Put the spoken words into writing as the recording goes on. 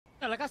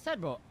Yeah, like I said,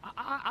 bro,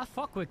 I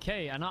fuck with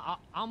K, and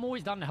I'm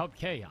always down to help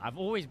K. I've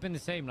always been the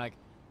same. Like,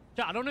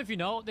 I don't know if you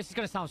know, this is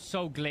gonna sound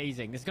so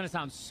glazing. This is gonna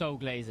sound so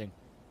glazing.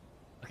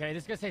 Okay,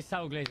 this is gonna say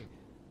so glazing.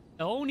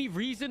 The only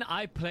reason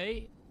I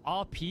play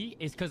RP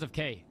is because of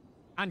K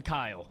and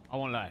Kyle. I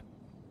won't lie.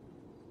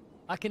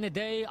 Back in the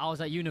day, I was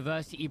at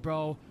university,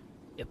 bro,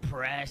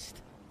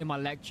 depressed. In my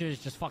lectures,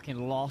 just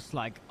fucking lost.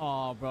 Like,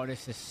 oh, bro,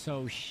 this is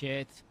so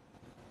shit,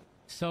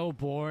 so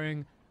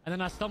boring. And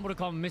then I stumbled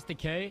upon Mr.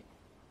 K.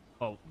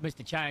 Oh,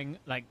 Mr. Chang,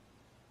 like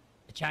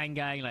the Chang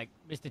Gang, like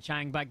Mr.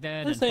 Chang back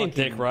then. This ain't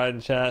dick riding,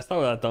 chat. Stop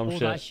with that dumb all shit.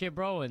 That shit,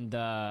 bro. And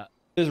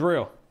it's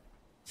real.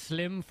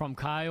 Slim from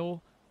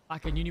Kyle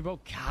back in uni, bro,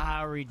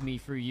 carried me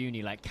through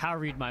uni, like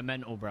carried my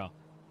mental, bro. And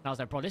I was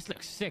like, bro, this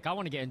looks sick. I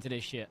want to get into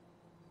this shit.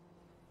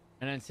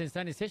 And then since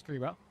then, it's history,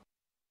 bro.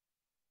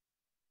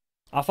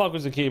 I fuck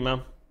with Zaceed,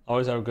 man.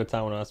 Always have a good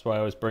time with him. That's why I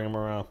always bring him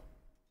around.